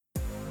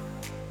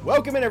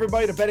Welcome in,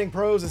 everybody, to Betting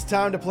Pros. It's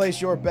time to place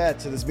your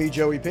bets. It is me,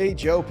 Joey P,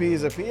 Joe P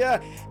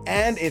Zapia,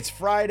 and it's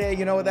Friday.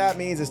 You know what that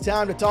means. It's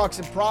time to talk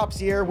some props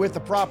here with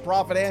the prop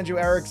prophet, Andrew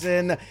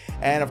Erickson.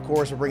 And, of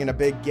course, we're bringing a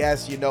big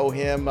guest. You know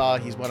him.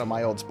 He's one of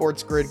my old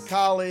Sports Grid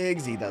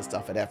colleagues. He does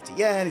stuff at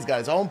FTN. He's got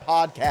his own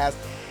podcast.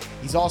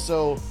 He's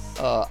also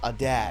a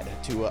dad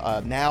to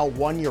a now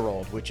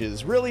 1-year-old, which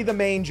is really the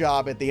main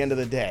job at the end of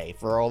the day.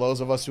 For all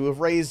those of us who have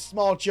raised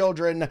small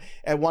children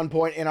at one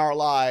point in our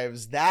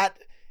lives, that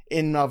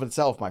in and of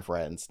itself, my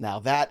friends, now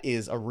that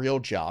is a real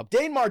job.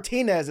 Dane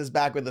Martinez is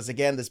back with us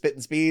again, the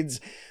Spittin'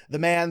 Speeds, the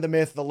man, the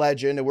myth, the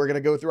legend, and we're going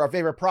to go through our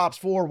favorite props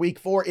for Week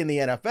 4 in the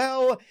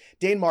NFL.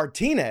 Dane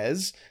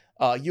Martinez,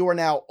 you are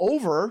now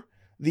over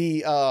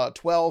the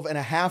 12 and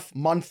a half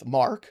month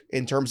mark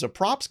in terms of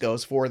props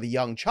goes for the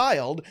young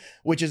child,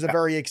 which is a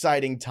very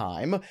exciting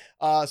time.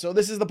 So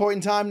this is the point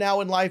in time now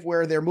in life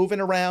where they're moving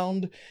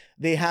around,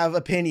 they have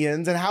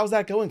opinions, and how's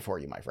that going for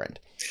you, my friend?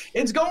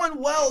 It's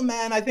going well,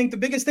 man. I think the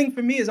biggest thing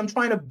for me is I'm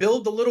trying to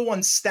build the little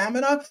one's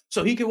stamina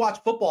so he can watch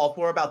football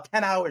for about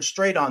 10 hours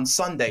straight on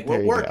Sunday.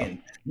 We're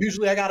working.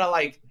 Usually I got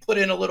to put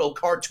in a little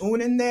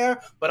cartoon in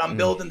there, but I'm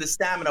building the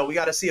stamina. We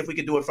got to see if we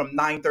can do it from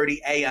 9:30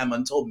 a.m.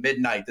 until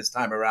midnight this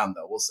time around,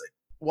 though. We'll see.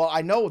 Well,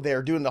 I know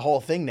they're doing the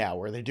whole thing now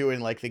where they're doing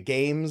the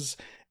games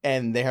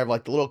and they have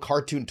the little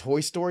cartoon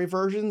Toy Story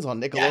versions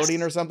on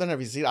Nickelodeon or something.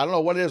 Have you seen? I don't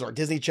know what it is, or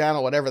Disney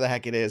Channel, whatever the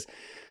heck it is.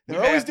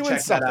 They're always doing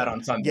something. That out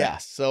on Sunday.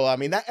 Yes. So, I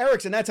mean, that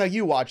Erickson, that's how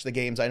you watch the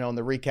games. I know in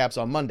the recaps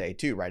on Monday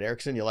too, right,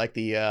 Erickson? You like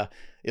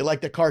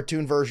the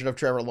cartoon version of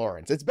Trevor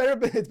Lawrence. It's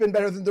been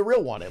better than the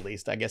real one, at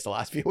least, I guess, the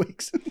last few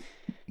weeks.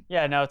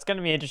 Yeah, no, it's going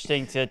to be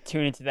interesting to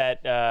tune into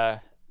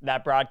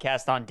that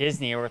broadcast on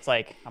Disney where it's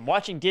I'm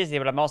watching Disney,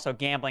 but I'm also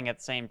gambling at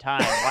the same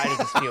time. Why does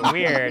this feel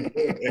weird?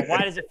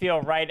 Why does it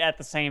feel right at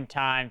the same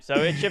time? So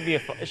it should be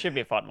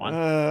a fun one.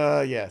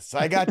 Yes,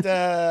 I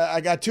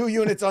got 2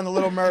 units on The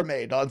Little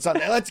Mermaid on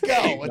Sunday. Let's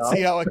go. Let's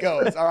see how it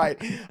goes. All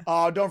right.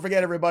 Don't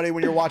forget, everybody,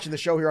 when you're watching the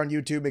show here on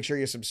YouTube, make sure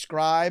you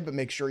subscribe.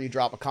 Make sure you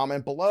drop a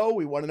comment below.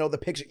 We want to know the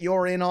picks that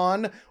you're in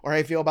on or how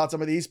you feel about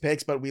some of these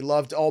picks, but we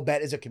love to all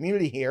bet as a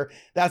community here.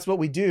 That's what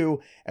we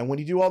do. And when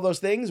you do all those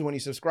things, when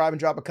you subscribe and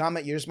drop a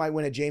comment, you just might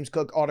win a James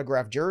Cook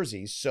autographed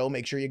jersey. So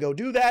make sure you go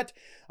do that.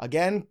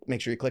 Again,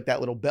 make sure you click that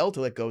little bell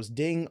till it goes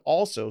ding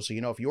also, so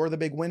you know if you're the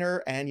big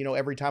winner. And you know,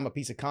 every time a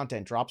piece of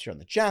content drops here on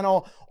the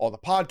channel, all the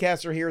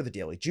podcasts are here, the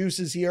Daily Juice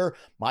is here,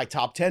 my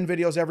top 10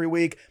 videos every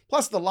week,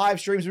 plus the live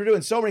streams. We're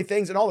doing so many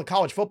things and all the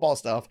college football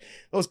stuff.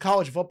 Those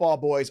college football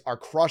boys are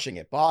crushing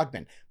it.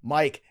 Bogman,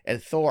 Mike,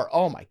 and Thor.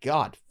 Oh my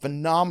God,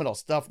 phenomenal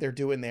stuff they're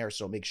doing there.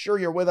 So make sure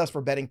you're with us for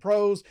Betting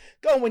Pros.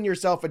 Go win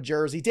yourself a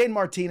jersey. Dane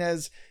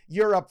Martinez,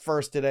 you're up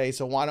first today,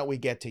 so why don't we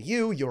get to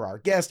you? You're our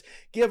guest.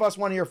 Give us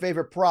one of your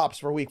favorite props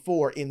for Week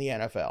 4 in the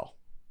NFL.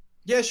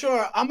 Yeah,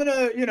 sure. I'm going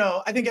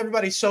to, I think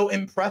everybody's so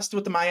impressed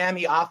with the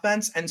Miami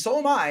offense, and so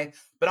am I,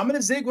 but I'm going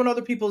to zig when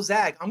other people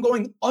zag. I'm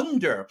going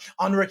under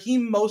on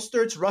Raheem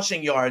Mostert's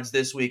rushing yards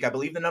this week. I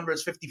believe the number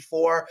is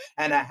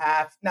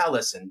 54.5. Now,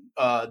 listen,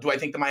 do I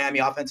think the Miami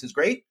offense is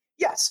great?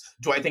 Yes.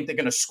 Do I think they're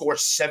going to score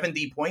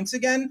 70 points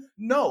again?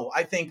 No.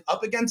 I think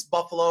up against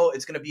Buffalo,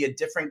 it's going to be a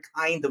different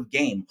kind of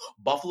game.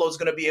 Buffalo's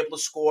going to be able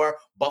to score.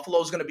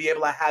 Buffalo's going to be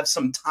able to have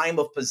some time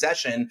of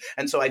possession.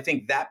 And so I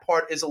think that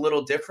part is a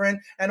little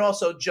different. And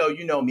also, Joe,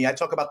 you know me, I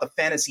talk about the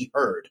fantasy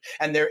herd.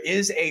 And there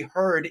is a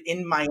herd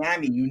in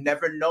Miami. You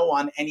never know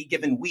on any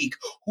given week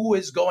who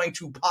is going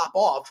to pop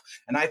off.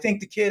 And I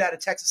think the kid out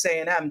of Texas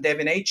A&M,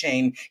 Devin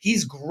A-Chain,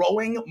 he's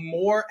growing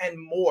more and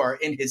more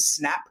in his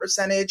snap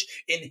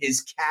percentage, in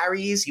his carries.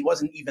 He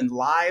wasn't even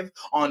live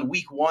on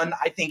Week 1.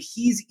 I think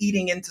he's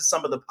eating into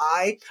some of the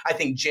pie. I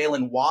think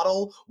Jalen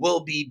Waddle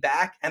will be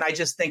back. And I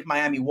just think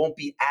Miami won't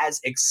be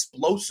as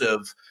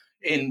explosive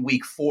in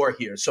Week 4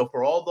 here. So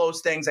for all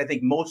those things, I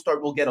think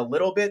Mostert will get a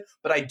little bit,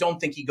 but I don't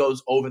think he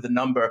goes over the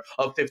number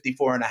of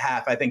 54.5.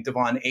 I think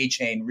Devon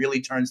A-Chain really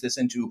turns this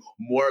into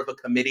more of a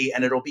committee,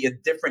 and it'll be a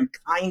different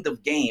kind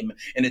of game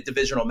in a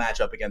divisional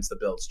matchup against the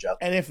Bills, Jeff.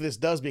 And if this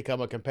does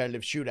become a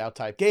competitive shootout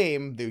type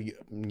game, the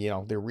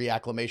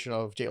reacclimation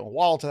of Jalen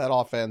Waddle to that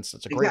offense,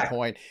 that's a great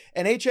point.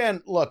 And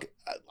A-Chain, look,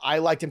 I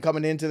liked him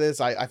coming into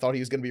this. I thought he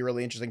was going to be a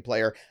really interesting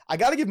player. I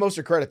got to give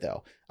Mostert credit,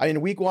 though. I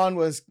mean, Week 1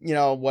 was,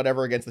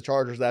 whatever against the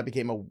Chargers. That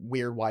became a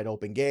weird, wide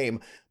open game.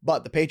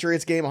 But the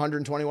Patriots game,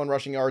 121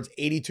 rushing yards,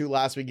 82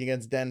 last week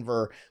against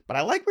Denver. But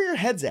I like where your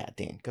head's at,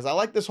 Dean, because I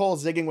like this whole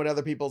zigging when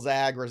other people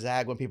zag or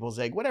zag when people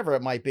zig, whatever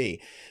it might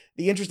be.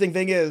 The interesting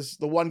thing is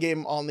the one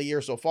game on the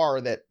year so far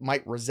that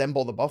might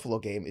resemble the Buffalo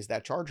game is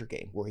that Charger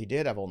game where he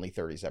did have only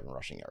 37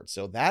 rushing yards.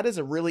 So that is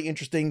a really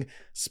interesting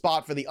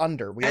spot for the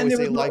under. We always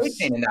say life's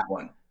in that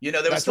one.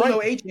 There was still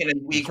no A-Chain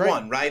in Week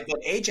 1, right? But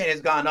A-Chain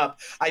has gone up,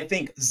 I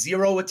think,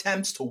 0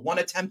 attempts to 1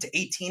 attempt to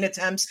 18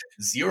 attempts,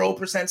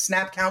 0%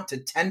 snap count to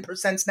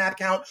 10% snap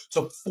count,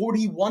 so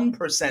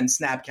 41%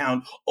 snap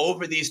count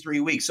over these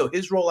 3 weeks. So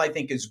his role, I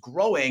think, is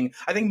growing.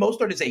 I think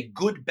Mostert is a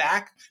good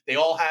back. They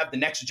all have the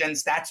next-gen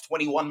stats,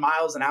 21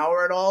 miles an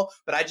hour and all,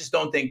 but I just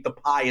don't think the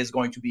pie is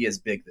going to be as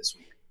big this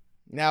week.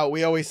 Now,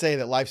 we always say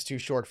that life's too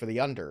short for the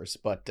unders,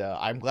 but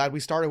I'm glad we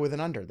started with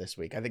an under this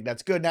week. I think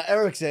that's good. Now,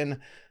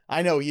 Erickson,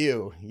 I know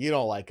you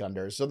don't like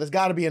unders, so there's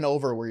got to be an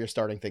over where you're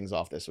starting things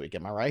off this week.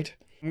 Am I right?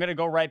 I'm going to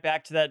go right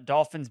back to that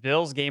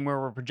Dolphins-Bills game where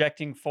we're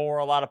projecting for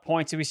a lot of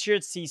points. So we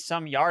should see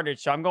some yardage.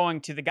 So I'm going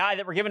to the guy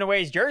that we're giving away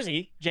his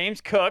jersey,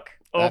 James Cook,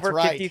 over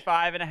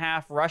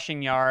 55.5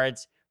 rushing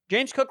yards.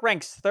 James Cook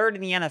ranks third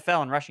in the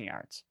NFL in rushing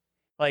yards.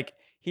 Like,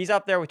 he's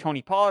up there with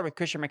Tony Pollard, with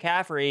Christian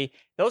McCaffrey.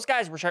 Those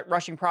guys'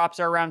 rushing props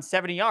are around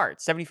 70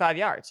 yards, 75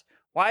 yards.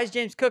 Why is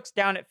James Cook's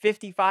down at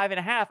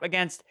 55.5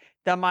 against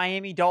the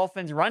Miami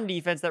Dolphins run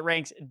defense that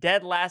ranks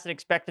dead last in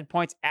expected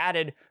points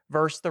added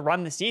versus the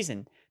run this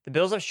season? The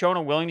Bills have shown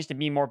a willingness to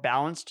be more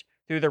balanced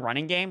through the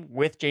running game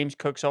with James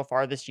Cook so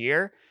far this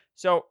year.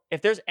 So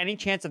if there's any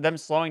chance of them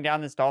slowing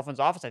down this Dolphins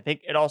offense, I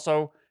think it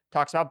also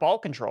talks about ball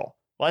control.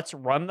 Let's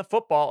run the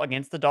football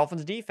against the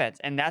Dolphins defense.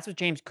 And that's with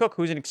James Cook,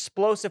 who's an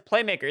explosive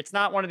playmaker. It's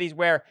not one of these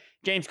where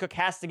James Cook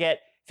has to get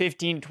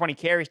 15 to 20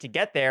 carries to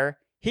get there.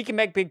 He can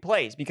make big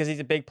plays because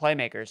he's a big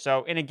playmaker.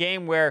 So in a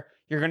game where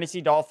you're going to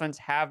see Dolphins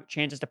have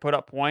chances to put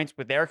up points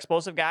with their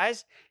explosive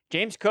guys,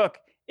 James Cook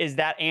is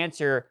that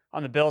answer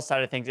on the Bills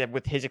side of things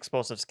with his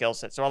explosive skill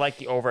set. So I like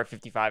the over at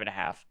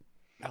 55.5.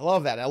 I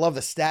love that. I love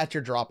the stats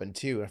you're dropping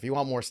too. If you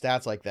want more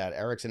stats like that,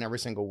 Erickson every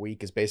single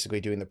week is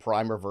basically doing the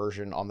primer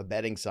version on the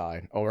betting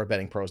side over at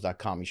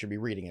bettingpros.com. You should be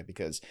reading it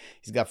because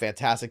he's got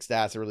fantastic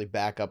stats to really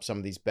back up some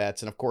of these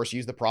bets. And of course,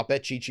 use the prop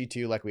bet cheat sheet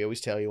too, like we always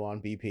tell you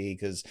on BP,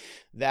 because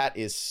that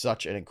is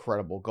such an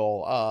incredible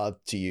goal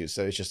to use.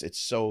 So it's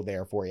so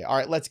there for you. All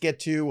right, let's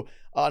get to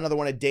another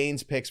one of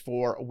Dane's picks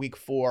for week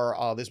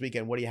 4 this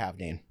weekend. What do you have,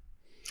 Dane?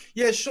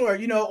 Yeah, sure.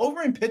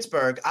 Over in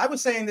Pittsburgh, I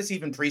was saying this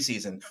even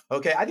preseason.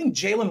 Okay, I think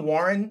Jaylen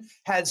Warren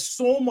has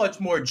so much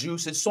more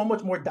juice. It's so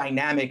much more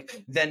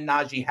dynamic than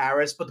Najee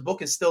Harris, but the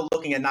book is still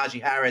looking at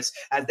Najee Harris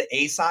as the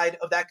A side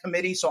of that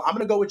committee. So I'm going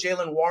to go with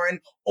Jaylen Warren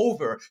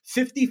over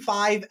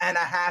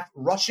 55.5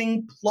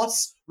 rushing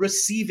plus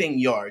receiving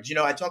yards.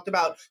 I talked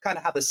about kind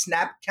of how the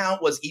snap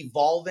count was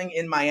evolving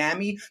in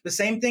Miami. The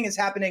same thing is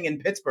happening in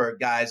Pittsburgh,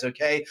 guys.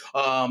 Okay.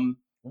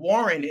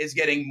 Warren is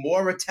getting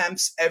more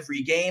attempts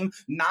every game.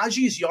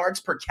 Najee's yards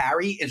per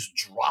carry is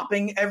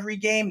dropping every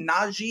game.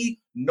 Najee,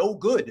 no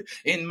good,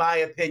 in my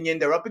opinion.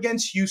 They're up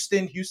against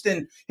Houston.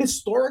 Houston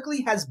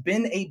historically has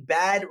been a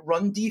bad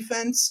run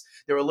defense.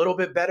 They're a little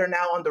bit better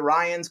now under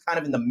Ryan's, kind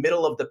of in the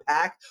middle of the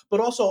pack. But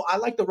also, I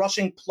like the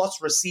rushing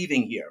plus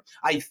receiving here.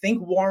 I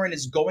think Warren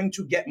is going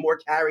to get more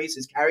carries.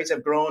 His carries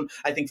have grown,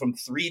 I think, from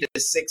 3 to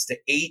 6 to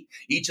 8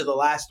 each of the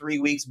last 3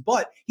 weeks.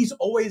 But he's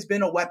always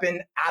been a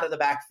weapon out of the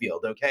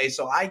backfield, okay?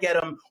 So I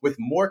get him with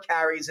more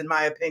carries, in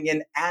my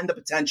opinion, and the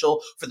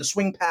potential for the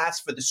swing pass,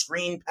 for the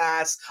screen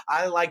pass.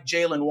 I like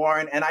Jaylen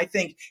Warren, and I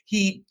think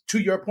he, to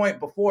your point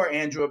before,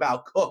 Andrew,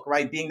 about Cook,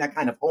 right, being that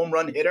kind of home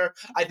run hitter,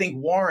 I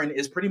think Warren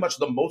is pretty much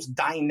the most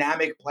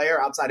dynamic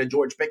player outside of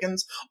George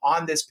Pickens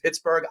on this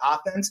Pittsburgh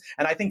offense.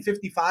 And I think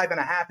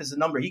 55.5 is the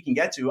number he can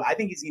get to. I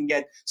think he's going to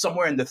get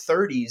somewhere in the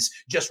 30s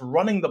just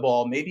running the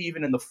ball, maybe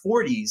even in the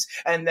 40s.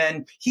 And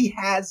then he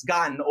has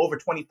gotten over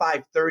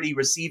 25, 30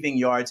 receiving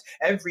yards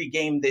every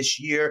game this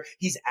year.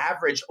 He's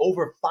averaged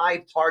over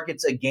 5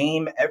 targets a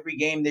game every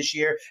game this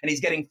year, and he's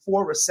getting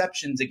 4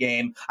 receptions a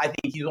game. I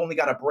think he's only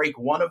got to break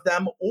one of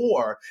them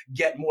or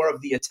get more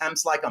of the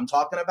attempts like I'm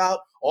talking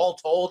about. All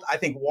told, I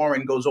think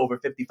Warren goes over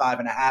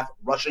 55.5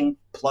 rushing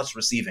plus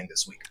receiving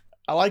this week.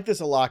 I like this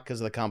a lot because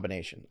of the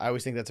combination. I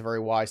always think that's a very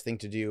wise thing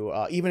to do.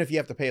 Even if you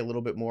have to pay a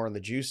little bit more on the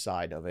juice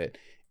side of it,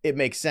 it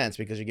makes sense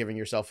because you're giving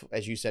yourself,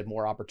 as you said,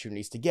 more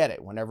opportunities to get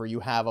it. Whenever you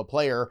have a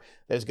player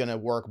that's going to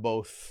work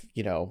both,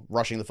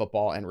 rushing the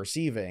football and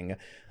receiving,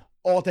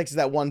 all it takes is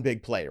that one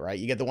big play, right?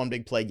 You get the one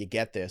big play, you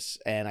get this.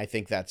 And I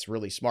think that's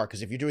really smart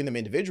because if you're doing them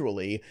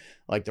individually,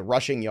 like the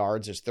rushing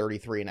yards is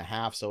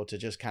 33.5. So to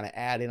just kind of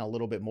add in a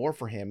little bit more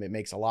for him, it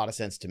makes a lot of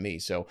sense to me.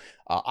 So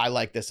I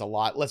like this a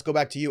lot. Let's go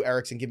back to you,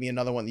 Erickson. Give me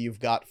another one that you've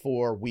got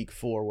for week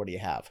 4. What do you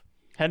have?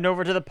 Heading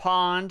over to the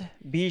pond,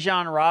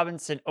 Bijan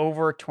Robinson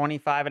over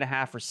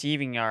 25.5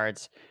 receiving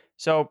yards.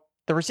 So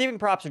the receiving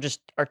props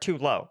are too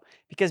low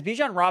because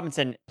Bijan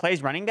Robinson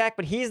plays running back,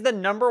 but he's the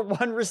number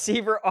 1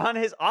 receiver on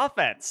his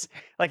offense.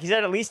 Like, he's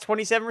had at least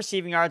 27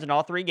 receiving yards in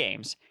all 3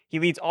 games. He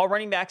leads all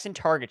running backs in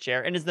target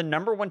share and is the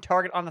number 1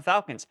 target on the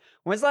Falcons.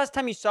 When's the last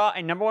time you saw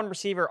a number 1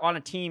 receiver on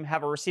a team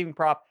have a receiving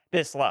prop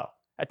this low?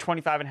 At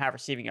 25.5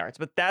 receiving yards.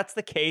 But that's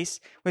the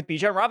case with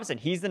Bijan Robinson.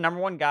 He's the number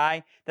 1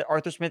 guy that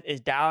Arthur Smith is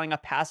dialing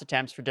up pass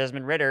attempts for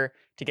Desmond Ridder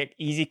to get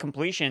easy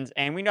completions.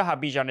 And we know how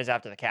Bijan is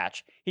after the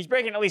catch. He's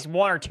breaking at least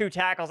 1 or 2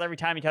 tackles every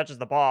time he touches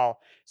the ball.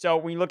 So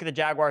when you look at the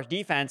Jaguars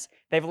defense,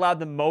 they've allowed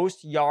the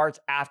most yards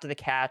after the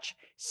catch,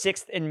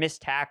 6th in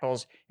missed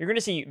tackles. You're going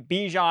to see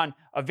Bijan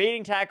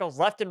evading tackles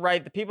left and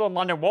right. The people in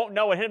London won't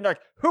know what hit him. They're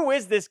like, who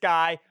is this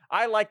guy?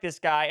 I like this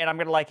guy. And I'm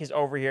going to like his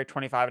over here at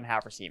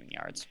 25.5 receiving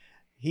yards.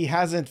 He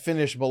hasn't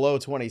finished below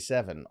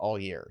 27 all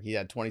year. He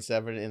had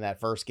 27 in that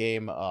first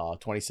game,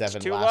 27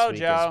 it's too last low, week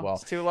Joe. as well.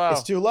 It's too low.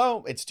 It's too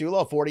low. It's too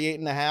low. 48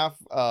 and a half,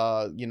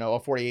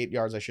 48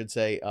 yards, I should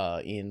say,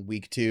 in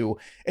week 2.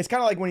 It's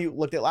kind of like when you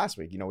looked at last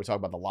week. We talked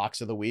about the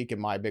locks of the week, and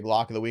my big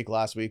lock of the week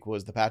last week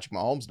was the Patrick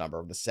Mahomes number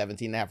of the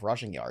 17 and a half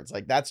rushing yards.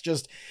 Like, that's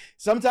just,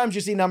 sometimes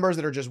you see numbers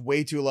that are just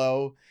way too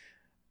low.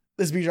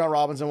 This Bijan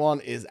Robinson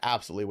one is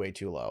absolutely way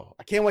too low.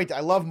 I can't wait.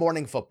 I love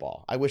morning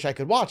football. I wish I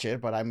could watch it,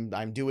 but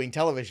I'm doing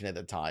television at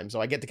the time. So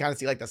I get to kind of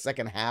see like the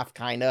second half,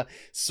 kind of,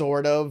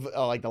 sort of,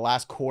 like the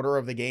last quarter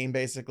of the game,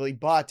 basically.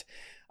 But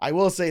I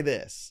will say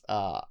this.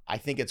 I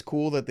think it's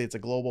cool that it's a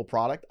global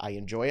product. I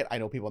enjoy it. I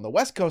know people on the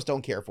West Coast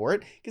don't care for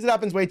it because it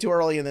happens way too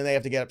early and then they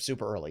have to get up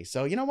super early.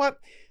 So you know what?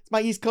 It's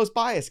my East Coast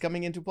bias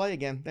coming into play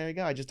again. There you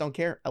go. I just don't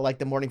care. I like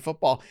the morning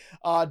football.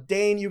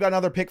 Dane, you got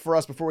another pick for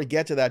us before we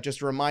get to that.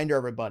 Just a reminder,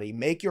 everybody,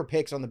 make your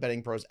picks on the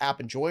Betting Pros app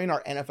and join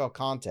our NFL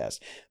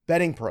contest.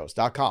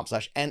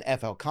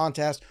 bettingpros.com/NFL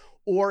contest.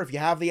 Or if you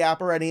have the app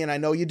already, and I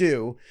know you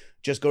do,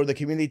 just go to the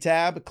community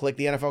tab, click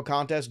the NFL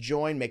contest,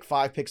 join, make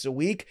 5 picks a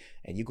week,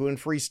 and you go in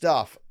free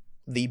stuff.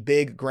 The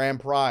big grand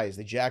prize,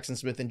 the Jackson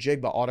Smith and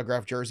Jigba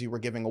autographed jersey we're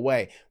giving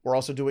away. We're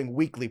also doing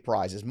weekly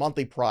prizes,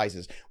 monthly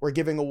prizes. We're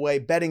giving away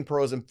Betting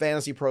Pros and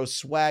Fantasy Pros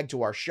swag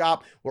to our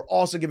shop. We're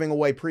also giving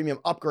away premium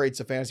upgrades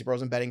to Fantasy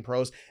Pros and Betting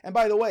Pros. And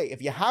by the way,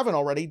 if you haven't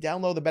already,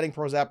 download the Betting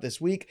Pros app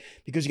this week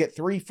because you get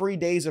 3 free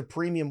days of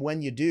premium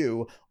when you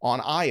do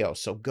on iOS.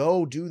 So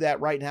go do that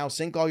right now.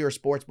 Sync all your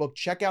sportsbook,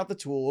 check out the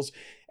tools,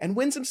 and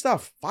win some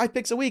stuff. 5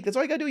 picks a week. That's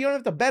all you gotta do. You don't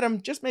have to bet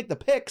them. Just make the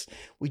picks.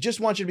 We just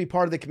want you to be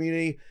part of the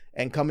community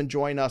and come and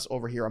join us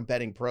over here on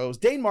Betting Pros.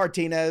 Dane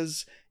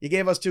Martinez, you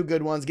gave us 2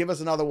 good ones. Give us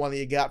another one that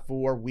you got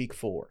for week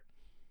 4.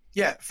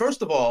 Yeah,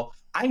 first of all,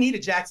 I need a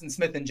Jackson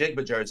Smith and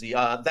Jigba jersey.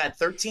 That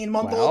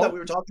 13-month-old that we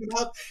were talking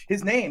about,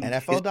 his name is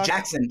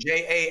Jackson,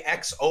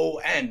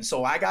 Jackson.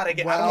 So I got to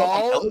get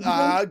download the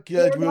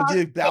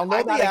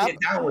app.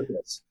 Down with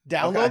this.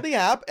 Download the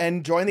app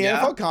and join the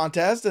NFL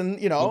contest. And,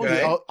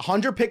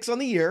 100 picks on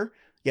the year.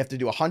 You have to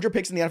do 100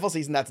 picks in the NFL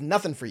season. That's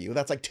nothing for you.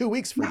 That's like 2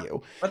 weeks for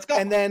you. Let's go.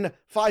 And then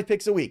 5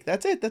 picks a week.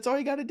 That's it. That's all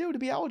you got to do to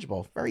be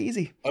eligible. Very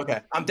easy.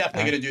 Okay. I'm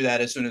definitely going to do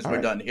that as soon as we're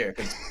done here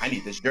because I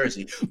need this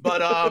jersey.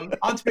 But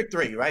on to pick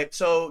 3, right?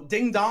 So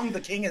Ding Dong, the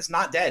king is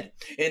not dead,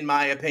 in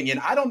my opinion.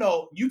 I don't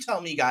know. You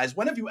tell me, guys,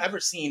 when have you ever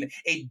seen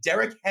a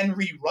Derrick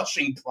Henry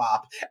rushing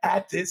prop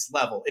at this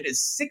level? It is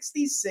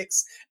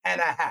 66 and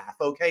a half.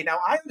 Okay. Now,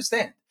 I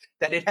understand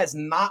that it has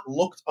not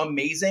looked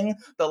amazing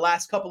the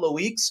last couple of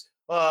weeks.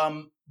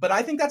 But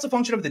I think that's a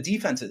function of the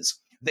defenses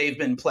they've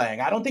been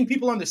playing. I don't think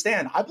people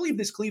understand. I believe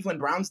this Cleveland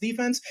Browns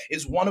defense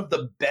is one of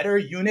the better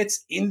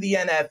units in the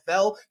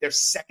NFL. They're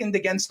second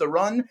against the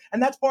run, and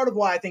that's part of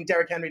why I think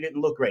Derrick Henry didn't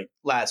look great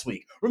last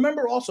week.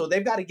 Remember also,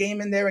 they've got a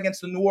game in there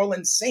against the New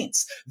Orleans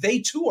Saints. They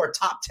too are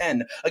top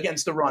 10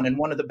 against the run and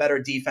one of the better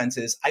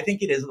defenses. I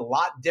think it is a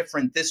lot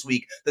different this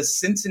week. The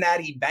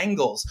Cincinnati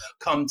Bengals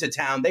come to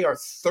town. They are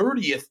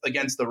 30th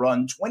against the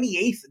run,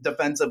 28th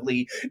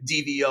defensively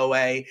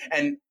DVOA,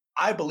 and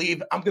I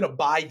believe I'm going to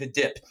buy the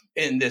dip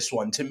in this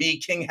one. To me,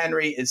 King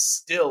Henry is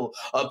still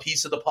a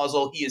piece of the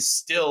puzzle. He is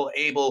still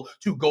able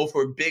to go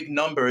for big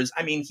numbers.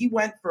 I mean, he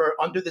went for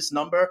under this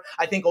number,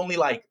 I think only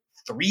like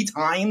 3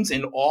 times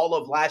in all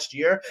of last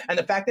year. And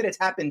the fact that it's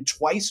happened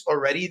twice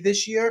already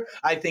this year,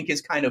 I think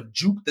is kind of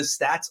juked the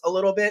stats a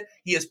little bit.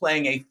 He is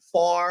playing a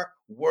far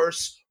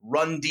worse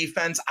run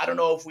defense. I don't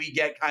know if we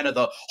get kind of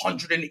the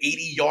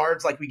 180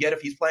 yards like we get if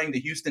he's playing the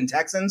Houston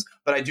Texans,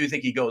 but I do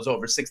think he goes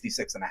over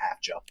 66 and a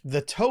half, Joe.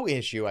 The toe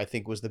issue, I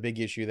think, was the big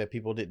issue that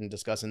people didn't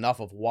discuss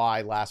enough of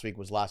why last week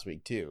was last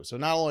week too. So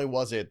not only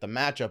was it the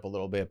matchup a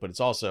little bit, but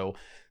it's also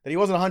that he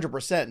wasn't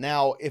 100%.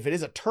 Now, if it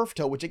is a turf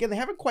toe, which again, they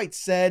haven't quite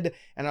said,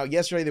 and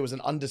yesterday there was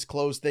an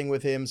undisclosed thing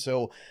with him,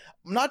 so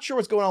I'm not sure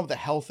what's going on with the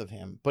health of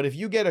him, but if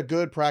you get a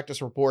good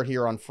practice report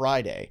here on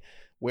Friday,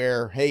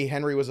 where, hey,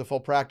 Henry was a full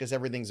practice,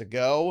 everything's a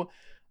go,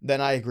 then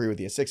I agree with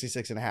you.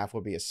 66 and a half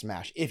would be a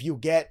smash. If you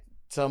get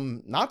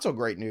some not so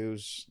great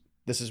news,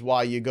 this is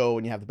why you go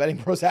and you have the Betting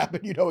Pros app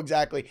and you know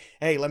exactly,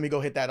 hey, let me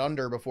go hit that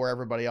under before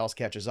everybody else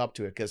catches up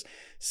to it. Because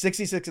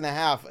 66 and a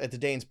half, at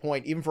Dane's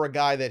point, even for a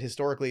guy that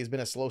historically has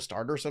been a slow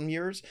starter some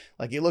years,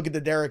 like you look at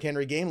the Derrick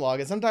Henry game log,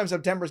 and sometimes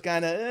September's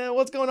kind of,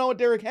 what's going on with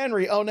Derrick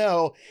Henry? Oh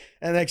no.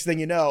 And the next thing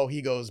you know,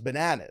 he goes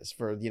bananas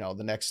for,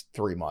 the next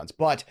 3 months.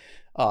 But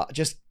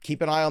just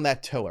keep an eye on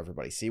that toe,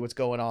 everybody. See what's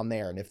going on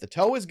there. And if the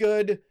toe is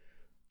good,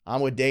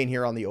 I'm with Dane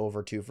here on the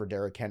over 2 for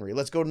Derrick Henry.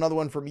 Let's go to another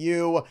one from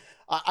you.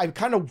 I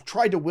kind of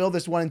tried to will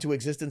this one into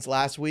existence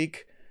last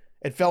week.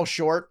 It fell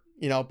short,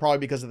 probably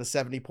because of the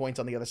 70 points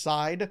on the other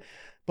side.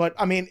 But,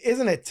 I mean,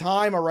 isn't it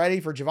time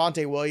already for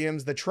Javonte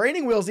Williams? The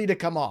training wheels need to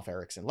come off,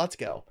 Erickson. Let's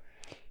go.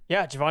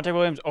 Yeah, Javonte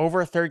Williams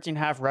over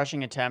 13.5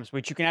 rushing attempts,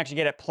 which you can actually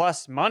get at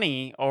plus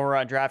money over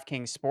on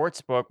DraftKings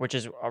Sportsbook, which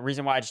is a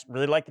reason why I just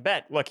really like the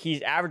bet. Look,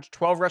 he's averaged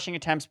 12 rushing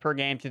attempts per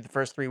game through the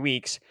first 3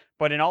 weeks,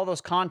 but in all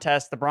those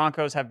contests, the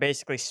Broncos have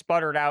basically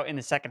sputtered out in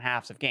the second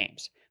halves of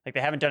games. Like,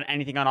 they haven't done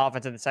anything on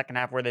offense in the second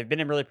half, where they've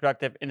been really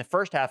productive in the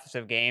first half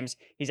of games.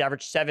 He's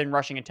averaged 7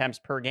 rushing attempts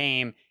per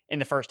game in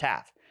the first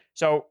half.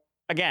 So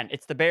again,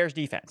 it's the Bears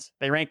defense.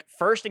 They rank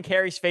first in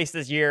carries faced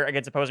this year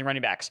against opposing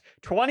running backs,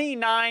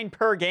 29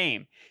 per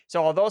game.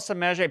 So although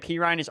Samaje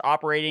Perine is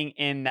operating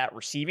in that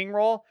receiving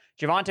role,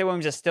 Javonte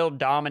Williams is still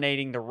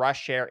dominating the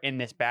rush share in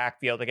this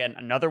backfield. Again,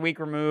 another week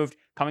removed,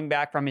 coming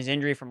back from his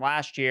injury from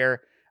last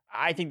year.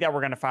 I think that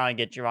we're going to finally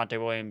get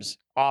Javonte Williams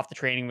off the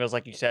training wheels,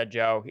 like you said,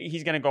 Joe.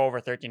 He's going to go over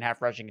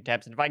 13.5 rushing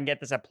attempts. And if I can get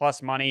this at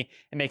plus money,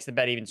 it makes the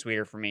bet even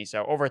sweeter for me.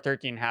 So over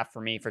 13.5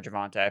 for me for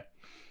Javonte.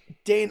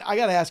 Dane, I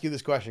got to ask you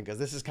this question, because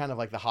this is kind of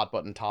like the hot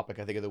button topic,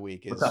 I think, of the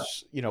week.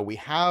 Is, we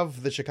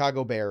have the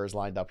Chicago Bears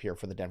lined up here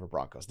for the Denver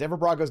Broncos. Denver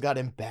Broncos got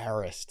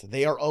embarrassed.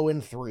 They are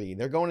 0-3.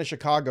 They're going to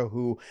Chicago,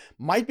 who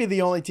might be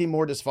the only team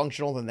more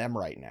dysfunctional than them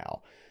right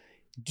now.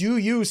 Do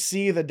you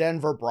see the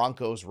Denver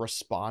Broncos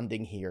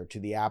responding here to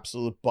the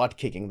absolute butt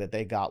kicking that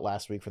they got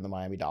last week from the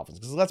Miami Dolphins?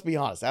 Because let's be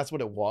honest, that's what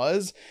it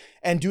was.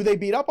 And do they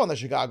beat up on the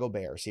Chicago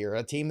Bears here,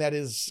 a team that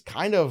is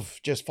kind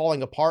of just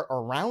falling apart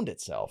around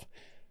itself?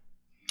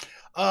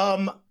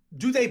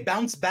 Do they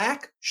bounce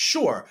back?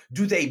 Sure.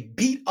 Do they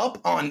beat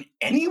up on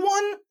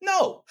anyone?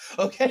 No.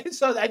 Okay,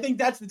 so I think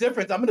that's the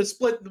difference. I'm going to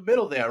split the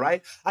middle there,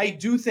 right? I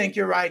do think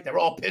you're right. They're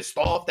all pissed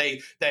off. They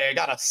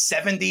got a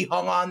 70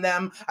 hung on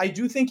them. I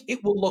do think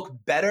it will look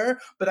better,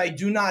 but I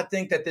do not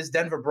think that this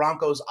Denver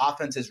Broncos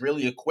offense is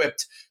really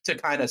equipped to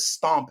kind of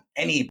stomp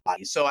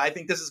anybody. So I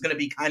think this is going to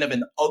be kind of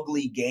an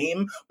ugly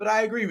game, but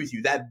I agree with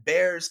you. That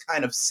Bears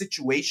kind of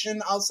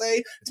situation, I'll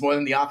say, it's more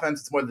than the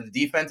offense, it's more than the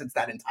defense, it's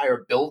that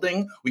entire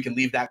building. We can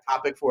leave that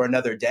topic for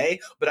another day,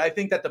 but I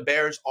think that the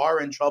Bears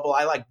are in trouble.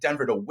 I like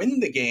Denver to win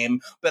the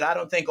game, but I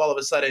don't think all of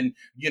a sudden,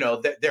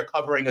 they're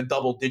covering a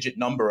double-digit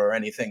number or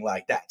anything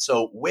like that.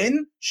 So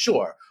win,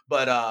 sure,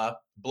 but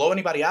blow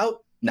anybody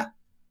out? No.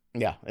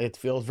 Yeah, it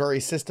feels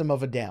very System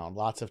of a Down.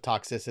 Lots of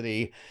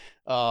toxicity.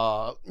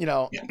 How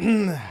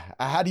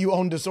do you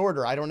own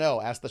disorder? I don't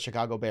know. Ask the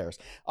Chicago Bears.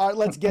 All right,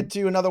 let's get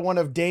to another one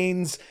of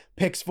Dane's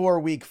picks for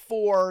week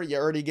 4. You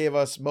already gave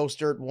us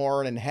Mostert,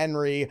 Warren, and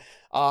Henry.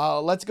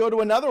 Let's go to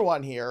another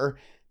one here.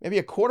 Maybe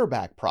a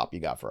quarterback prop you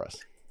got for us.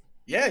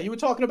 Yeah, you were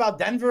talking about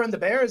Denver and the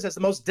Bears as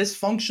the most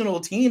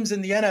dysfunctional teams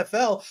in the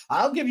NFL.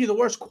 I'll give you the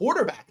worst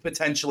quarterback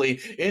potentially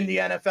in the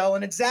NFL,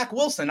 and it's Zach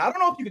Wilson. I don't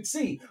know if you could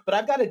see, but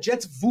I've got a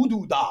Jets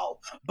voodoo doll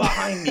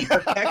behind me.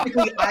 But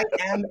technically, I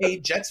am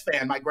a Jets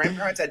fan. My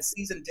grandparents had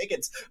season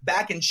tickets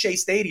back in Shea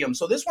Stadium,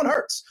 so this one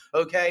hurts,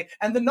 okay?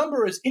 And the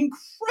number is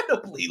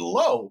incredibly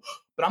low.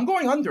 But I'm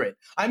going under it.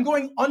 I'm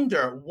going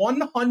under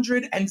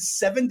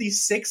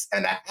 176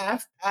 and a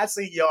half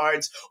passing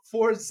yards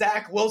for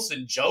Zach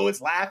Wilson. Joe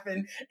is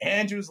laughing.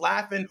 Andrew's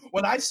laughing.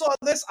 When I saw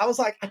this, I was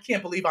like, I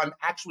can't believe I'm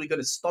actually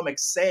going to stomach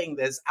saying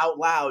this out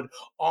loud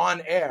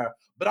on air.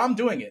 But I'm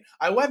doing it.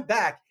 I went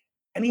back,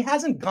 and he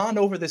hasn't gone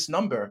over this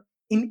number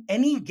in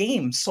any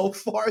game so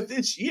far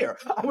this year.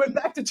 I went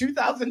back to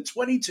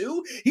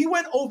 2022. He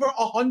went over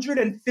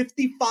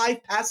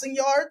 155 passing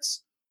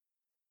yards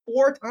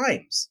 4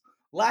 times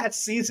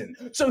last season.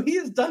 So he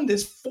has done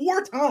this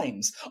 4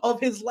 times of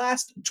his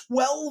last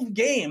 12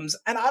 games,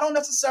 and I don't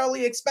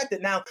necessarily expect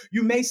it. Now,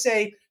 you may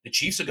say the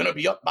Chiefs are going to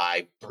be up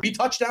by 3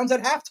 touchdowns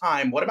at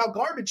halftime. What about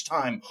garbage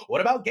time?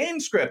 What about game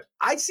script?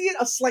 I see it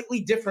a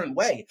slightly different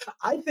way.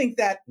 I think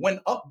that when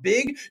up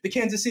big, the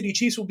Kansas City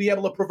Chiefs will be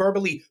able to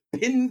proverbially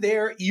pin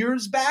their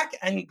ears back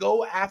and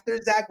go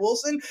after Zach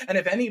Wilson. And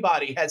if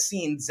anybody has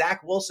seen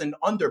Zach Wilson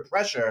under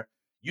pressure,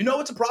 you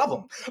know it's a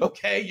problem,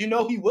 okay? You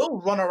know he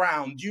will run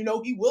around. You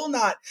know he will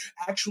not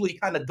actually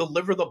kind of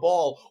deliver the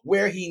ball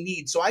where he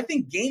needs. So I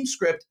think game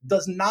script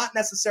does not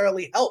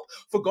necessarily help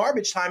for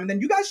garbage time. And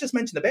then you guys just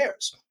mentioned the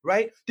Bears,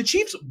 right? The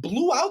Chiefs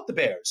blew out the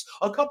Bears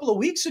a couple of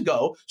weeks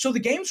ago, so the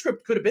game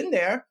script could have been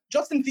there.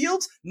 Justin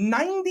Fields,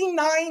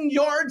 99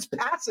 yards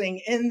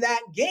passing in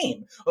that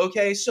game,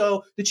 okay?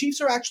 So the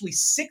Chiefs are actually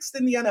 6th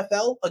in the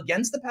NFL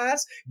against the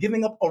pass,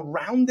 giving up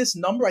around this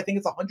number. I think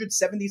it's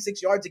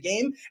 176 yards a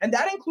game, and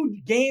that includes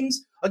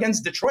games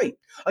against Detroit,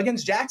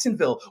 against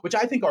Jacksonville, which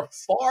I think are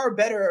far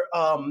better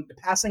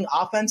passing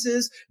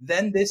offenses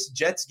than this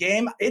Jets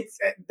game.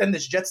 Than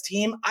this Jets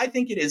team. I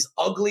think it is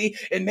ugly.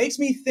 It makes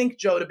me think,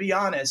 Joe, to be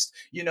honest,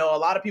 a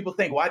lot of people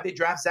think, why'd they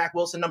draft Zach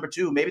Wilson number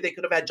 2? Maybe they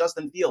could have had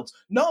Justin Fields.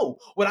 No,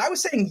 what I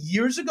was saying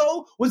years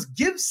ago was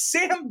give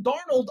Sam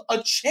Darnold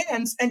a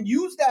chance and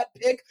use that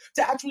pick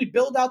to actually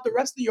build out the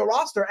rest of your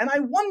roster. And I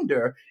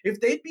wonder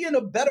if they'd be in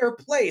a better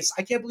place,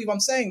 I can't believe I'm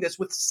saying this,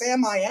 with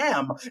Sam I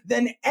Am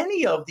than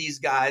any of these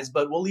guys,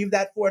 but we'll leave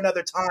that for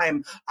another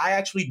time. I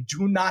actually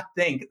do not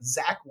think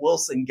Zach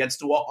Wilson gets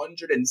to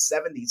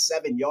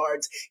 177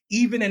 yards,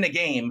 even in a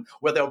game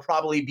where they'll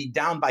probably be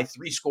down by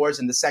 3 scores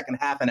in the second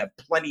half and have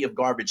plenty of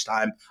garbage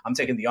time. I'm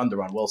taking the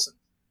under on Wilson.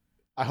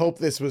 I hope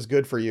this was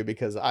good for you,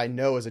 because I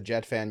know as a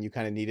Jet fan, you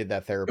kind of needed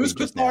that therapy. It was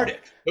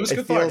cathartic.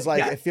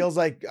 It feels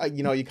like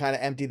you kind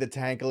of empty the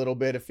tank a little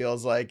bit. It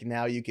feels like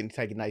now you can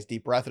take a nice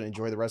deep breath and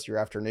enjoy the rest of your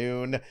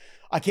afternoon.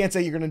 I can't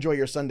say you're going to enjoy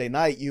your Sunday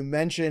night. You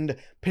mentioned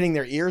pinning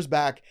their ears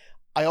back.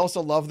 I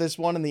also love this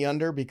one in the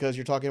under, because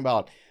you're talking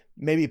about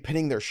maybe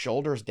pinning their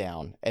shoulders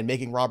down and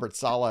making Robert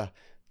Saleh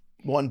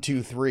 1,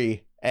 2,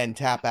 3 and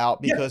tap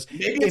out, because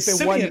if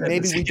it won,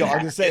 maybe we don't. I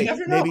was gonna say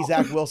maybe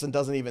Zach Wilson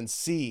doesn't even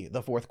see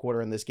the fourth quarter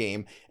in this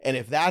game, and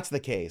if that's the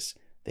case,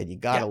 then you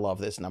gotta love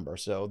this number.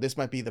 So this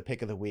might be the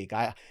pick of the week.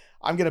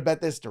 I'm gonna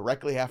bet this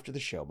directly after the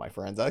show, my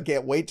friends. I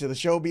can't wait till the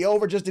show be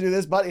over just to do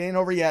this, but it ain't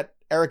over yet.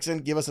 Erickson,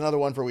 give us another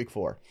one for week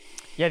 4.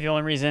 Yeah, the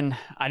only reason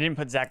I didn't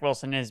put Zach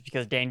Wilson is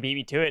because Dane beat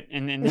me to it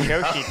in the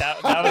show sheet.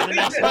 That was the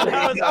next one.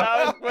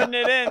 I was putting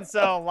it in.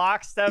 So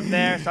lockstep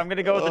there. So I'm going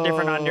to go with a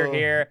different under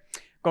here.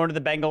 Going to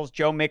the Bengals,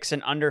 Joe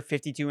Mixon under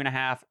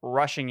 52.5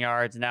 rushing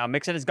yards. Now,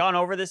 Mixon has gone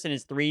over this in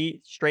his 3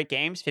 straight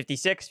games,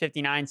 56,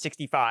 59,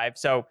 65.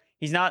 So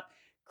he's not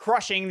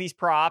crushing these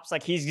props.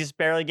 Like, he's just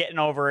barely getting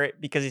over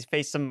it because he's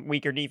faced some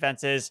weaker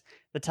defenses.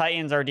 The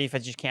Titans, our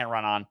defense, just can't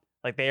run on.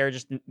 Like, they are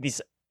just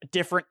these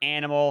different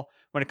animal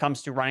when it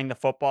comes to running the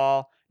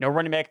football. No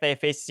running back they have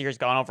faced this year has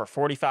gone over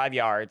 45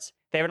 yards.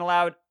 They haven't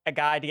allowed a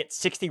guy to get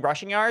 60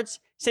 rushing yards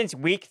since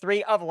week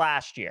 3 of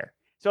last year.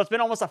 So it's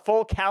been almost a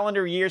full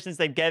calendar year since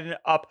they've given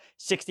up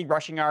 60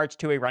 rushing yards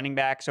to a running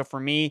back. So for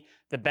me,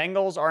 the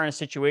Bengals are in a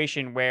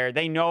situation where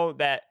they know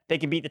that they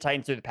can beat the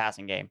Titans through the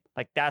passing game.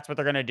 Like, that's what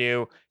they're going to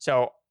do.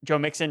 So Joe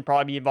Mixon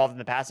probably be involved in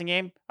the passing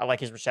game. I like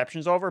his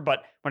receptions over.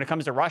 But when it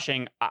comes to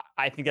rushing,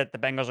 I think that the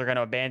Bengals are going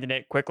to abandon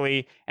it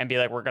quickly and be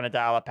like, we're going to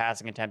dial up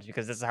passing attempts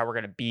because this is how we're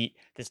going to beat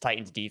this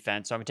Titans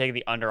defense. So I'm taking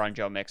the under on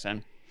Joe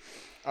Mixon.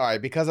 All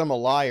right, because I'm a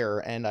liar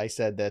and I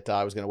said that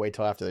I was going to wait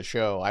till after the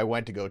show, I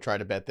went to go try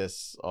to bet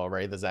this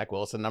already, the Zach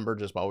Wilson number,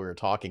 just while we were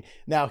talking.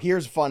 Now,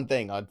 here's a fun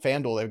thing. On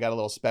FanDuel, they've got a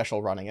little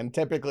special running. And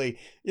typically,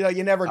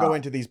 you never go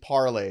into these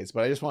parlays,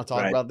 but I just want to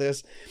talk about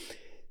this.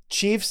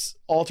 Chiefs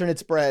alternate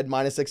spread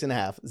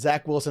 -6.5.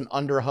 Zach Wilson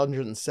under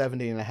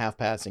 170.5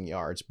 passing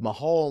yards.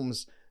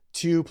 Mahomes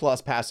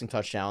 2+ passing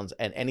touchdowns,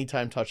 and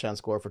anytime touchdown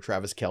score for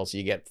Travis Kelce.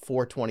 You get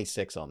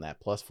 426 on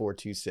that, plus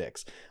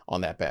 426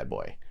 on that bad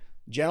boy.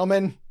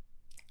 Gentlemen,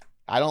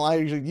 I don't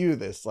usually do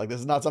this. Like, this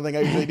is not something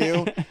I usually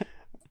do.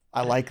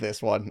 I like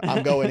this one.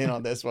 I'm going in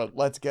on this one.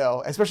 Let's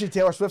go. Especially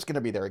Taylor Swift's going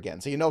to be there again.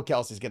 So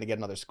Kelsey's going to get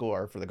another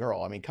score for the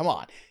girl. I mean, come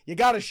on. You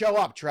got to show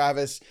up,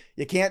 Travis.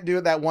 You can't do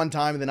it that one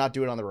time and then not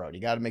do it on the road.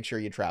 You got to make sure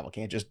you travel.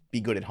 Can't just be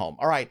good at home.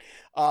 All right.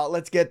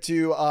 Let's get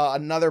to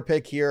another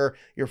pick here.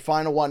 Your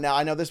final one. Now,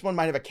 I know this one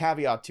might have a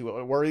caveat to it,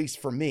 or at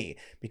least for me,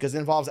 because it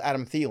involves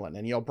Adam Thielen.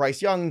 And,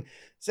 Bryce Young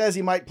says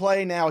he might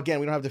play. Now, again,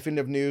 we don't have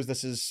definitive news.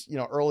 This is,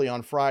 early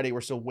on Friday.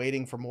 We're still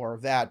waiting for more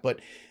of that.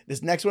 But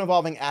this next one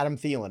involving Adam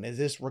Thielen, is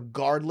this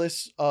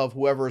regardless of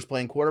whoever is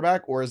playing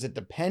quarterback, or is it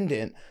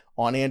dependent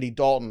on Andy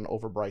Dalton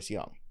over Bryce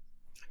Young?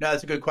 No,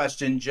 that's a good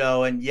question,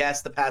 Joe. And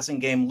yes, the passing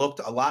game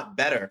looked a lot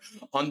better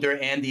under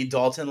Andy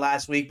Dalton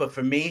last week. But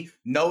for me,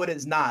 no, it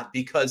is not,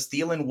 because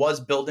Thielen was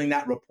building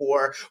that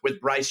rapport with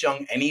Bryce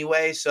Young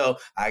anyway. So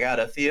I got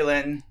a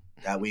Thielen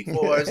that week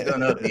 4 is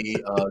going to be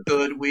a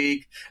good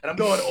week. And I'm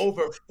going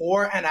over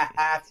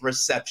 4.5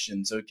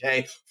 receptions,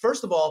 okay?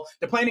 First of all,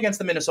 they're playing against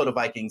the Minnesota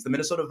Vikings. The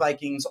Minnesota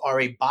Vikings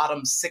are a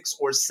bottom 6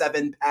 or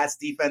 7 pass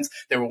defense.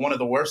 They were one of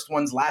the worst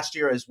ones last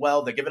year as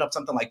well. They're giving up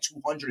something like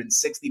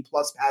 260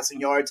 plus passing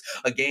yards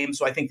a game.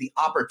 So I think the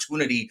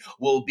opportunity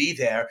will be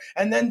there.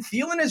 And then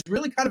Thielen has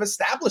really kind of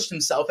established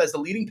himself as the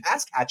leading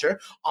pass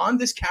catcher on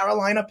this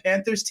Carolina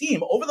Panthers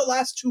team. Over the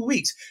last 2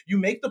 weeks, you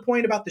make the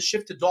point about the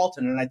shift to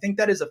Dalton, and I think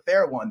that is a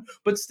fair one.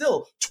 But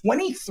still,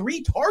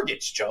 23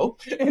 targets, Joe,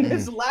 in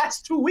his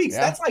last 2 weeks. Yeah.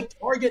 That's like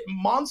target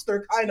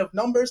monster kind of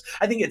numbers.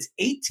 I think it's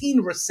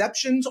 18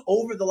 receptions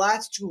over the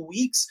last 2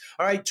 weeks.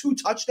 All right, 2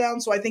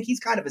 touchdowns. So I think he's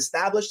kind of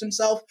established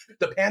himself.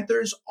 The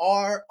Panthers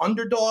are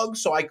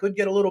underdogs, so I could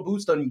get a little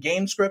boost on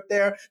game script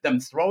there, them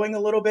throwing a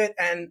little bit.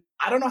 And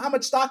I don't know how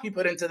much stock you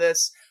put into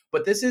this,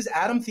 but this is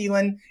Adam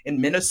Thielen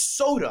in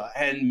Minnesota,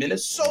 and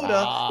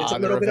Minnesota, it's a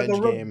little bit of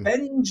a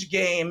revenge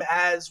game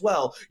as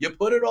well. You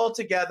put it all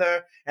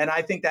together, and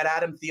I think that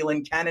Adam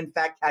Thielen can, in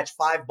fact, catch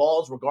 5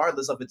 balls,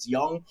 regardless if it's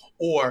Young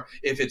or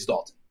if it's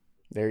Dalton.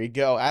 There you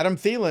go. Adam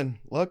Thielen.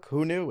 Look,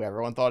 who knew?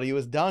 Everyone thought he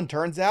was done.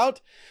 Turns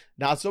out,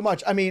 not so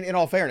much. I mean, in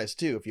all fairness,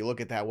 too, if you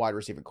look at that wide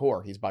receiver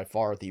core, he's by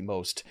far the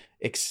most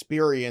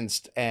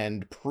experienced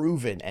and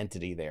proven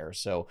entity there.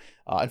 So,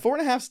 and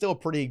 4.5 still a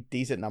pretty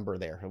decent number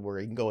there, where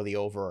you can go with the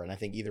over, and I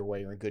think either way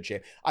you're in good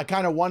shape. I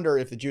kind of wonder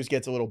if the juice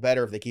gets a little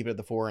better if they keep it at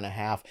the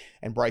 4.5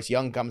 and Bryce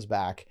Young comes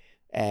back.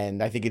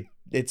 And I think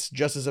it's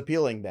just as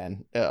appealing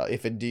then,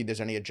 if indeed there's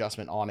any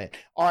adjustment on it.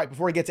 All right,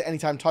 before we get to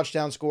anytime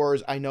touchdown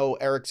scores, I know,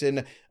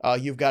 Erickson,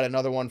 you've got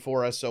another one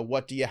for us. So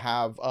what do you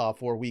have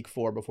for week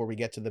 4 before we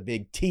get to the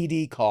big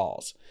TD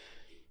calls?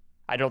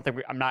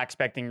 I'm not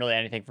expecting really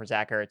anything for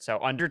Zach Ertz. So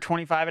under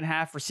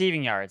 25.5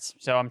 receiving yards.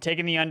 So I'm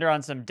taking the under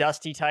on some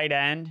dusty tight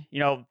end.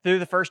 Through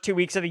the first 2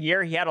 weeks of the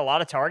year, he had a lot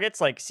of targets,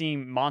 like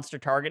seeing monster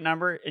target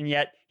number, and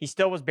yet he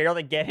still was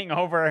barely getting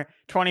over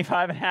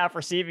 25.5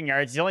 receiving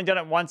yards. He's only done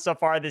it once so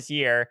far this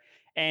year,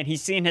 and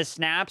he's seen his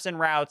snaps and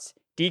routes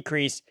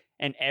decrease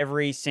in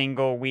every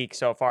single week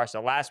so far.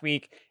 So last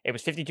week, it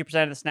was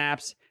 52% of the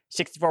snaps,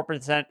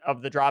 64%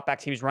 of the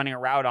dropbacks he was running a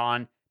route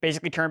on,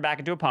 basically turned back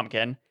into a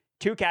pumpkin.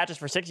 2 catches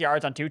for 6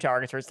 yards on 2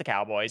 targets versus the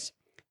Cowboys.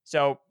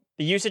 So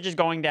the usage is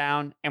going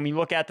down, and we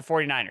look at the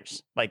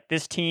 49ers. Like,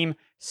 this team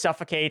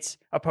suffocates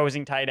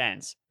opposing tight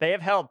ends. They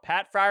have held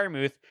Pat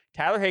Freiermuth,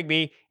 Tyler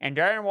Higbee, and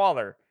Darren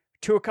Waller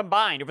to a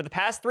combined, over the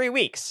past 3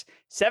 weeks,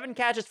 7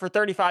 catches for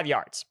 35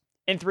 yards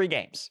in 3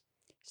 games.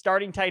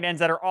 Starting tight ends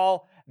that are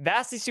all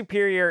vastly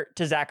superior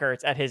to Zach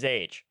Ertz at his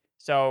age.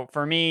 So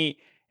for me,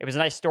 it was a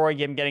nice story,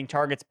 him getting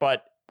targets,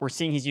 but we're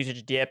seeing his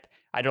usage dip.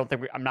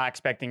 I'm not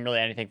expecting really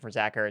anything for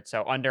Zach Ertz.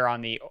 So under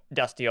on the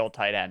dusty old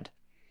tight end.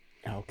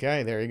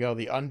 Okay, there you go.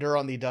 The under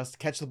on the dust,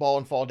 catch the ball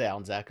and fall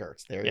down, Zach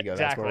Ertz. There you go.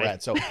 Exactly.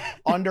 That's where we're at. So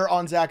under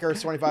on Zach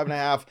Ertz,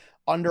 25.5.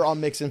 Under on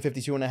Mixon,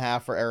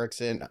 52.5 for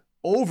Erickson.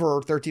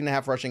 Over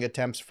 13.5 rushing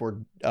attempts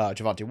for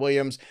Javonte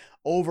Williams.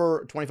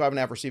 Over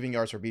 25.5 receiving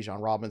yards for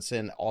Bijan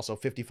Robinson. Also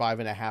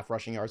 55.5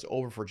 rushing yards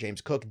over for James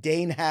Cook.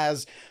 Dane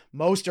has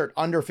Mostert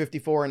under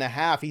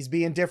 54.5. He's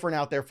being different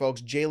out there,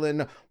 folks.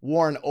 Jalen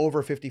Warren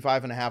over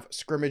 55.5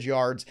 scrimmage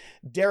yards.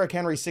 Derrick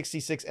Henry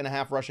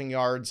 66.5 rushing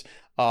yards.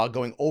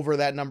 Going over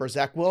that number.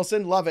 Zach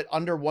Wilson, love it,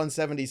 under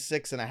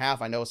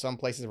 176.5. I know some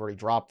places have already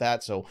dropped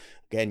that. So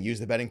again, use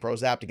the Betting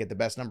Pros app to get the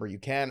best number you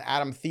can.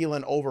 Adam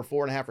Thielen over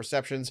 4.5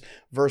 receptions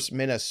versus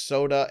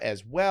Minnesota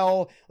as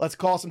well. Let's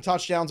call some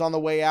touchdowns on the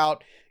way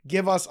out.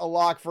 Give us a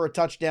lock for a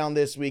touchdown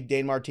this week,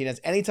 Dane Martinez.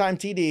 Anytime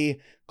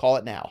TD, call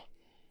it now.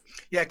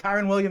 Yeah,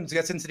 Kyren Williams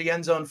gets into the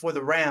end zone for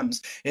the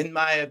Rams, in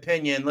my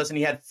opinion. Listen,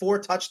 he had 4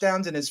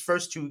 touchdowns in his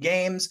first 2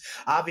 games.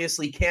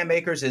 Obviously, Cam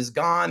Akers is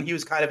gone. He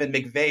was kind of in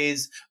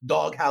McVay's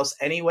doghouse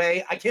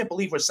anyway. I can't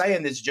believe we're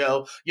saying this,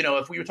 Joe. You know,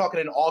 if we were talking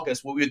in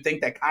August, we would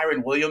think that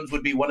Kyren Williams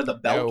would be one of the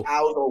bell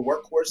cows or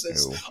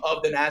workhorses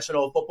of the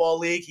National Football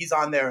League. He's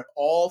on there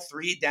all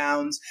 3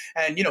 downs.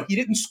 And, you know, he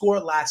didn't score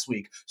last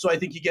week. So I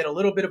think you get a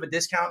little bit of a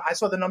discount. I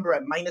saw the number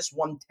at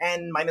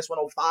 -110,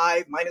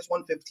 -105,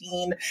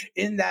 -115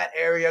 in that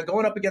area.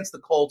 Going up against the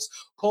Colts.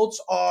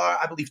 Colts are,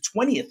 I believe,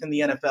 20th in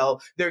the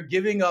NFL. They're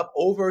giving up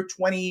over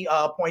 20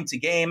 points a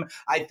game.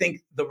 I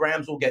think the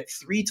Rams will get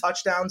 3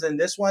 touchdowns in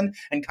this one,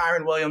 and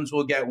Kyren Williams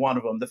will get 1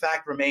 of them. The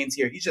fact remains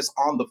here, he's just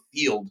on the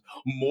field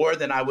more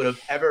than I would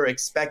have ever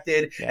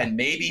expected, and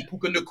maybe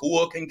Puka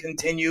Nacua can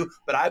continue,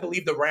 but I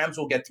believe the Rams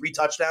will get 3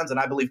 touchdowns, and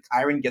I believe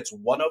Kyren gets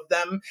 1 of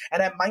them.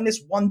 And at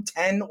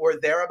 -110 or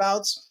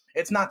thereabouts,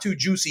 it's not too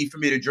juicy for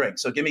me to drink.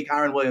 So give me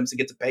Kyren Williams to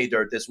get to pay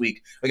dirt this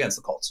week against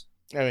the Colts.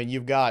 I mean,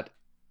 you've got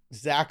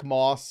Zach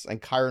Moss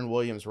and Kyren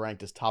Williams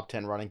ranked as top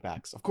 10 running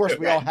backs. Of course,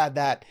 we all had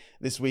that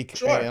this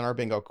week in our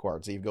bingo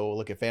card. So you go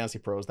look at Fantasy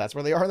Pros. That's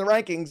where they are in the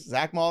rankings.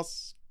 Zach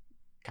Moss,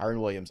 Kyren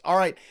Williams. All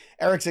right,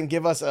 Erickson,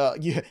 give us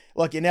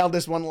look, you nailed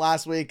this one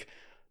last week.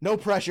 No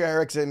pressure,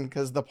 Erickson,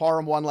 because the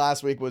Parham one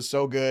last week was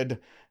so good.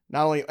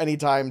 Not only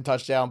anytime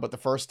touchdown, but the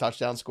first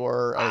touchdown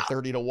scorer at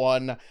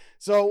 30-1.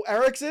 So,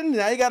 Erickson,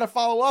 now you got to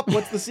follow up.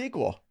 What's the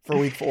sequel for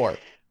week 4?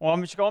 Well,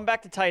 I'm just going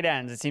back to tight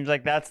ends. It seems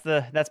like that's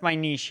my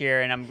niche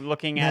here, and I'm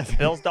looking at the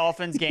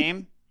Bills-Dolphins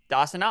game.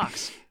 Dawson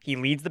Knox. He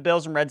leads the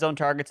Bills in red zone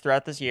targets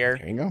throughout this year.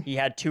 There you go. He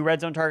had 2 red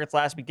zone targets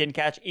last week, didn't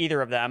catch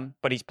either of them,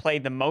 but he's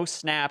played the most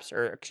snaps,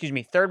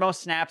 third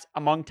most snaps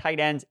among tight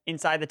ends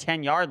inside the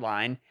 10-yard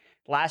line.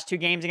 Last 2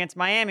 games against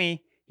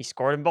Miami, he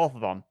scored in both of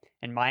them.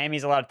 And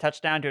Miami's allowed a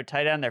touchdown to a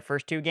tight end their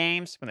first 2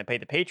 games when they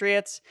played the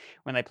Patriots,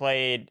 when they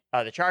played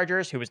the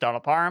Chargers, who was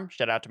Donald Parham.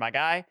 Shout out to my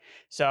guy.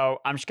 So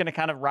I'm just going to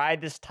kind of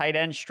ride this tight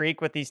end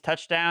streak with these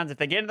touchdowns. If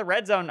they get in the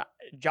red zone,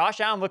 Josh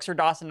Allen looks for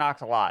Dawson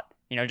Knox a lot.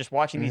 You know, just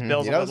watching these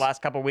Bills over the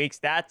last couple of weeks,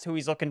 that's who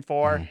he's looking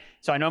for.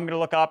 So I know I'm going to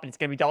look up, and it's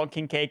going to be Dalton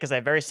Kincaid because they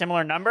have very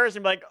similar numbers,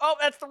 and be like, oh,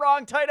 that's the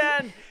wrong tight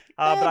end.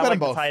 But I like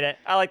the tight end.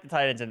 I like the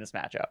tight ends in this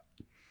matchup.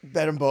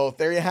 Bet them both.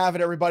 There you have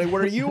it, everybody.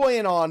 What are you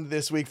weighing on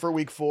this week for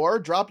week 4?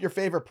 Drop your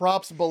favorite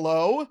props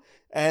below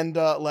and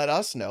let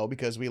us know,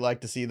 because we like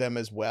to see them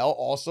as well.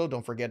 Also,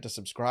 don't forget to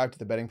subscribe to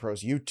the Betting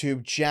Pros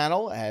YouTube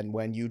channel. And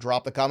when you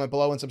drop the comment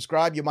below and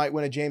subscribe, you might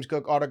win a James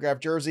Cook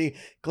autographed jersey.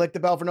 Click the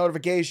bell for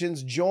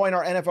notifications. Join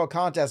our NFL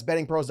contest,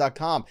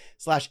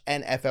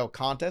 bettingpros.com/NFL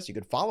contest. You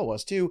can follow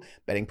us too,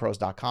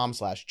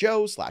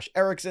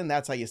 bettingpros.com/Joe/Erickson.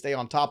 That's how you stay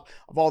on top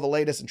of all the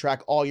latest and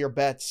track all your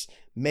bets.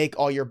 Make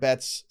all your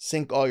bets,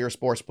 sync all your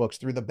sports books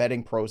through the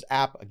Betting Pros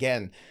app.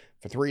 Again,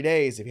 for 3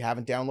 days, if you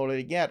haven't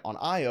downloaded it yet, on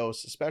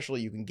iOS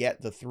especially, you can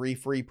get the 3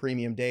 free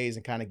premium days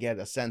and kind of get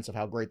a sense of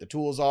how great the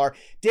tools are.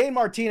 Dane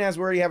Martinez,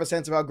 we already have a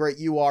sense of how great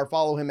you are.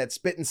 Follow him at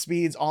Spittin'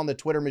 Speeds on the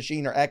Twitter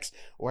machine, or X,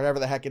 or whatever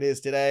the heck it is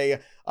today.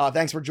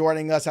 Thanks for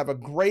joining us. Have a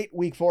great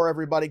week 4,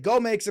 everybody. Go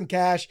make some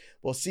cash.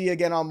 We'll see you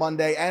again on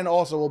Monday, and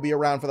also we'll be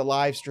around for the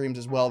live streams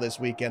as well this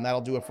weekend.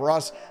 That'll do it for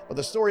us. But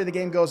the story of the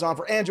game goes on.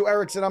 For Andrew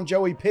Erickson, I'm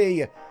Joey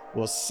P.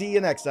 We'll see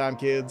you next time,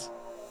 kids.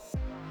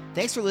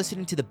 Thanks for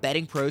listening to the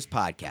Betting Pros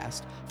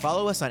podcast.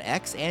 Follow us on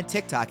X and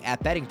TikTok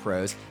at Betting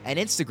Pros and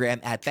Instagram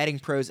at Betting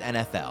Pros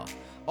NFL.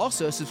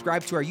 Also,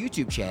 subscribe to our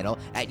YouTube channel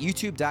at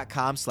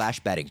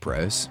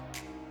youtube.com/bettingpros.